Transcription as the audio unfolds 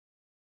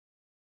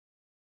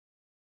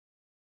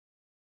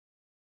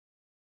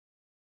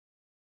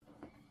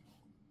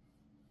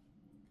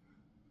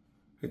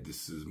Hey,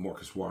 this is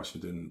Marcus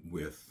Washington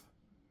with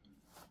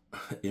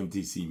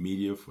MTC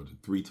Media for the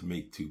 3 to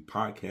Make 2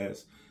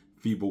 podcast,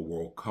 FIBA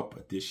World Cup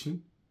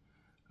edition.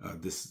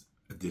 This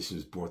edition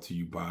is brought to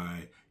you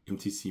by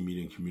MTC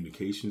Media and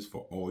Communications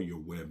for all your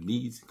web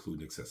needs,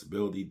 including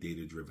accessibility,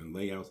 data-driven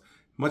layouts,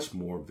 much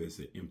more.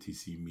 Visit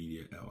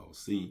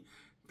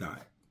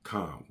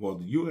mtcmediallc.com. Well,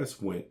 the U.S.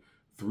 went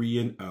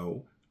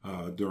 3-0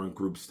 during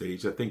group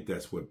stage. I think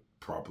that's what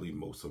probably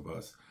most of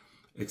us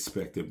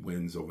expected.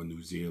 Wins over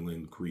New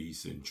Zealand,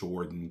 Greece, and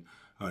Jordan.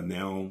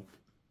 Now,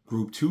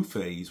 Group 2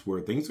 phase,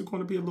 where things are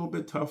going to be a little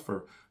bit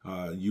tougher.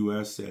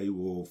 USA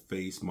will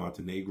face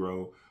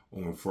Montenegro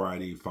on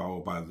Friday,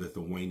 followed by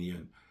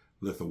Lithuania.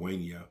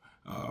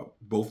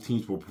 Both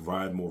teams will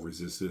provide more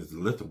resistance. The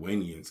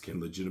Lithuanians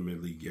can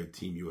legitimately give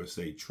Team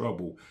USA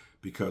trouble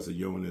because of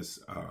Jonas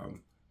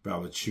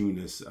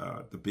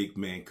Valanciunas. The big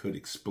man could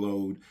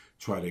explode,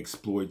 try to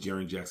exploit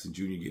Jaren Jackson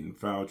Jr. getting in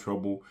foul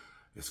trouble.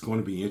 It's going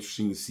to be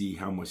interesting to see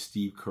how much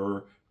Steve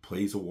Kerr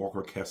plays a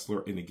Walker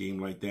Kessler in a game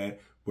like that,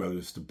 whether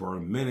it's to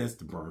burn minutes,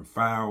 to burn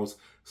fouls,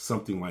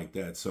 something like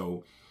that.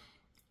 So,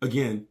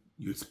 again,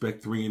 you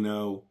expect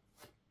 3-0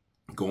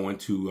 going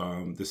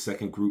to the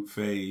second group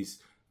phase.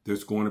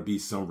 There's going to be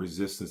some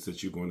resistance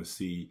that you're going to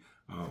see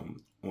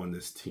on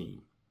this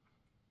team.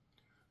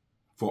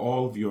 For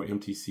all of your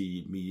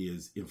MTC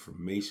Media's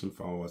information,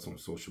 follow us on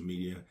social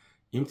media,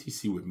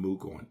 MTC with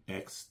Mook on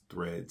X,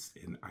 Threads,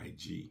 and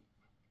IG.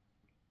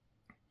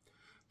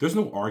 There's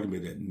no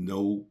argument that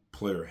no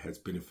player has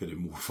benefited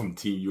more from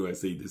Team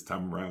USA this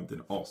time around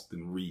than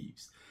Austin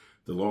Reaves.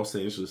 The Los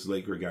Angeles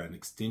Lakers got an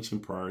extension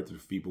prior to the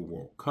FIBA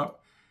World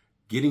Cup.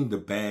 Getting the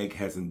bag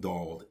hasn't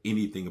dulled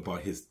anything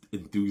about his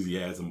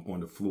enthusiasm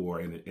on the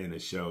floor, and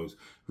it shows.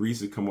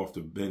 Reaves has come off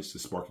the bench to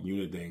spark a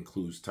unit that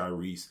includes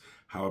Tyrese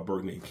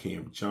Halliburton and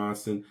Cam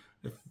Johnson.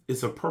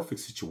 It's a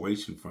perfect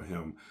situation for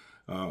him.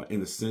 In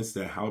the sense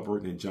that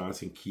Halliburton and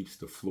Johnson keeps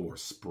the floor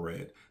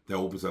spread. That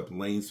opens up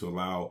lanes to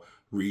allow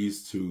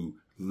Reaves to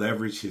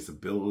leverage his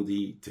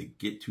ability to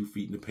get 2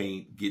 feet in the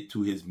paint, get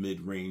to his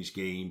mid-range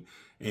game,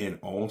 and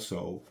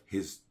also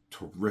his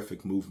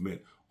terrific movement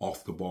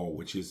off the ball,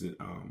 which isn't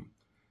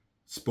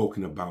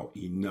spoken about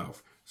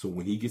enough. So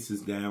when he gets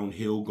his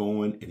downhill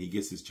going and he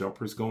gets his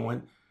jumpers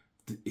going,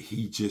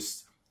 he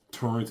just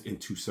turns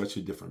into such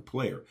a different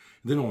player.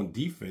 And then on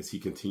defense, he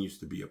continues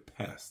to be a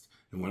pest.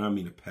 And when I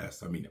mean a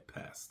pest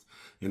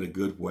in a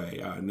good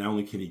way. Not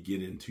only can he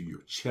get into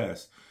your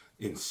chest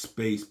in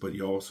space, but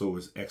he also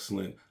is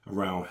excellent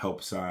around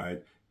help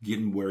side,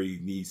 getting where he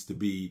needs to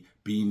be,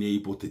 being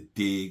able to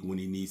dig when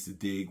he needs to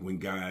dig, when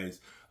guys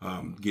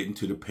get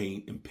into the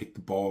paint and pick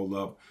the ball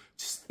up,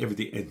 just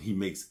everything. And he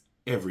makes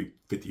every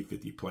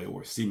 50-50 play,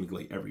 or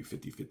seemingly every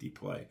 50-50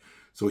 play.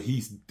 So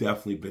he's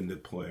definitely been the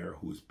player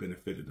who's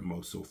benefited the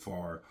most so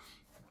far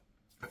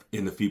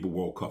in the FIBA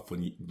World Cup for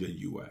the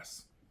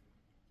U.S.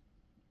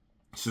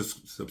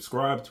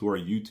 Subscribe to our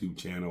YouTube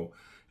channel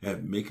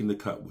at Making the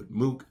Cut with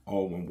Mook,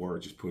 all one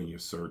word. Just put in your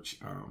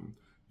search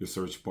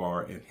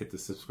bar and hit the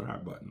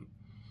subscribe button.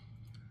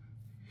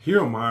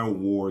 Here are my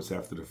awards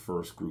after the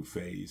first group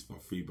phase for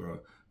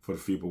the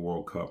FIBA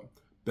World Cup.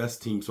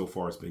 Best team so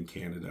far has been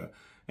Canada.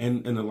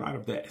 And a lot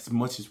of that, as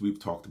much as we've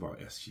talked about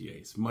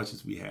SGA, as much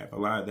as we have, a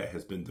lot of that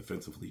has been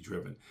defensively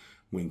driven.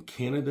 When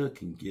Canada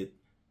can get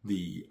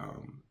the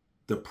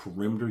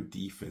perimeter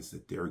defense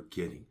that they're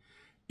getting,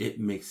 it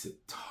makes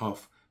it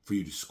tough for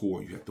you to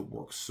score. You have to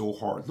work so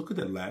hard. Look at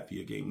that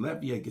Latvia game.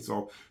 Latvia gets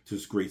off to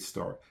this great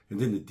start,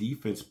 and then the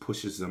defense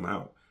pushes them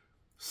out.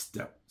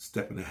 Step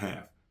and a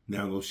half.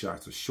 Now those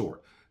shots are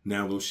short.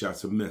 Now those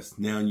shots are missed.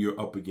 Now you're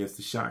up against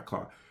the shot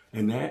clock.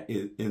 And that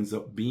ends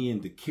up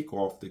being the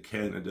kickoff to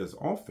Canada's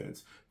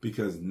offense,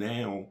 because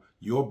now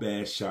your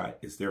bad shot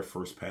is their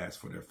first pass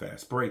for their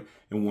fast break.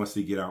 And once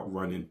they get out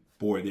running,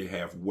 boy, they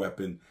have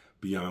weapon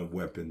beyond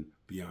weapon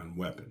beyond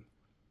weapon.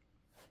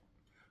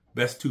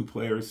 Best 2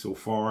 players so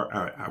far.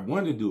 I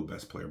wanted to do a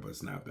best player, but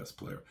it's not best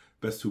player.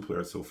 Best 2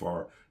 players so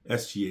far,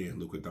 SGA and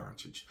Luka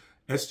Doncic.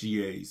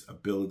 SGA's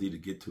ability to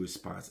get to his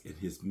spots in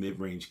his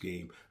mid-range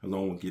game,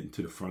 along with getting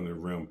to the front of the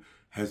rim,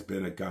 has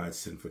been a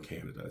godsend for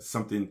Canada. It's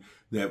something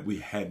that we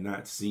had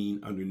not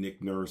seen under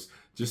Nick Nurse.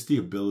 Just the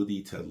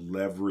ability to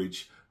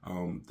leverage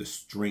the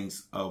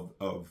strengths of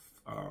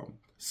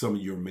some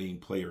of your main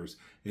players.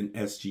 And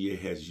SGA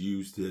has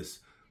used this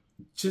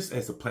just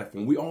as a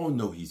platform. We all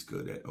know he's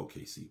good at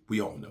OKC. We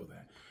all know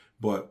that.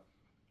 But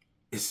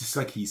it's just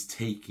like he's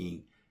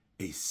taking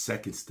a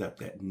second step,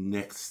 that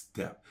next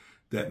step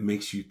that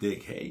makes you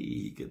think, hey,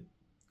 he could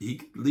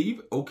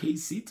leave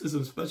OKC to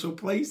some special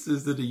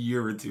places in a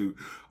year or two.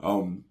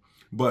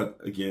 But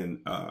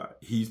again,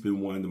 he's been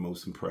one of the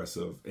most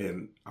impressive.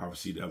 And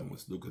obviously the other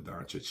one's Luka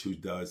Doncic, who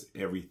does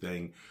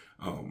everything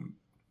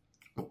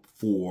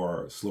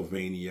for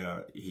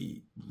Slovenia.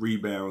 He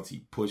rebounds, he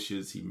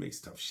pushes, he makes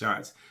tough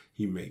shots,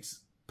 he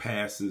makes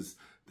passes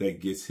that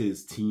gets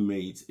his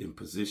teammates in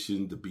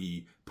position to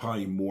be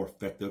probably more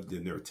effective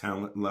than their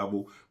talent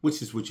level,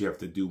 which is what you have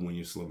to do when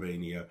you're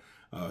Slovenia,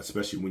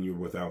 especially when you're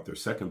without their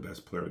second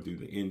best player due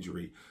to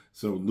injury.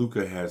 So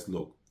Luka has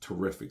looked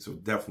terrific. So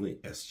definitely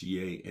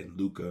SGA and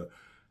Luka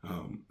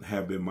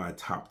have been my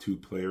top 2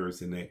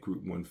 players in that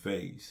Group 1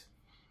 phase.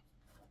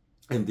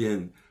 And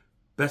then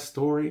best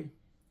story,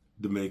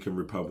 Dominican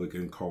Republic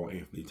and Karl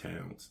Anthony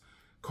Towns.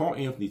 Karl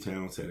Anthony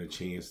Towns had a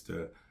chance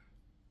to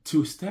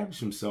establish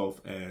himself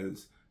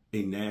as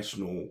a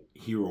national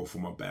hero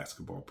from a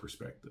basketball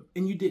perspective.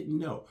 And you didn't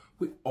know.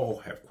 We all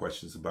have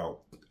questions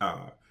about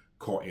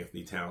Karl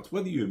Anthony Towns.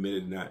 Whether you admit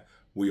it or not,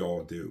 we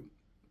all do.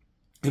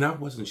 And I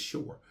wasn't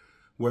sure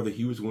whether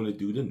he was going to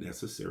do the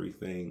necessary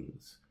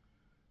things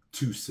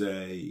to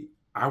say,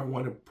 I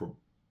want to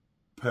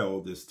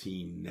propel this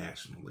team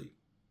nationally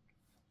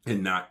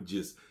and not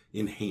just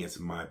enhance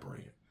my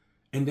brand.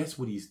 And that's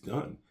what he's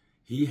done.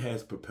 He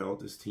has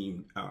propelled this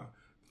team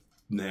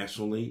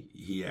nationally.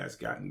 He has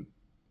gotten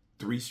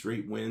 3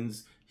 straight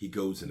wins. He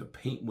goes in the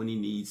paint when he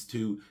needs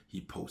to.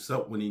 He posts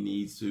up when he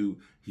needs to.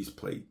 He's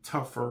played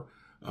tougher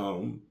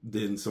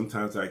than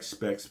sometimes I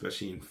expect,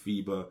 especially in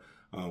FIBA,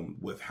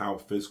 with how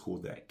physical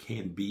that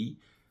can be.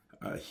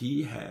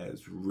 He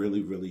has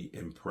really, really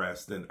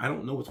impressed. And I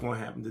don't know what's going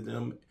to happen to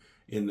them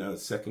in the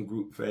second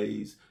group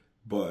phase,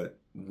 but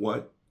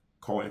what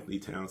Karl Anthony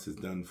Towns has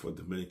done for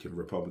Dominican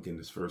Republic in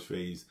this first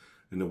phase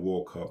in the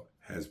World Cup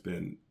has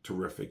been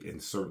terrific,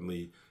 and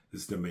certainly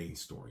is the main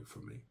story for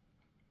me.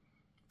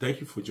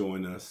 Thank you for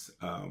joining us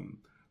on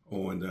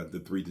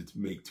the 3 to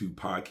Make 2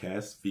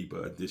 podcast,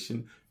 FIBA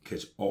edition.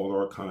 Catch all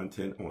our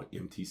content on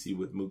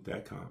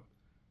mtcwithmook.com.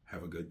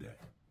 Have a good day.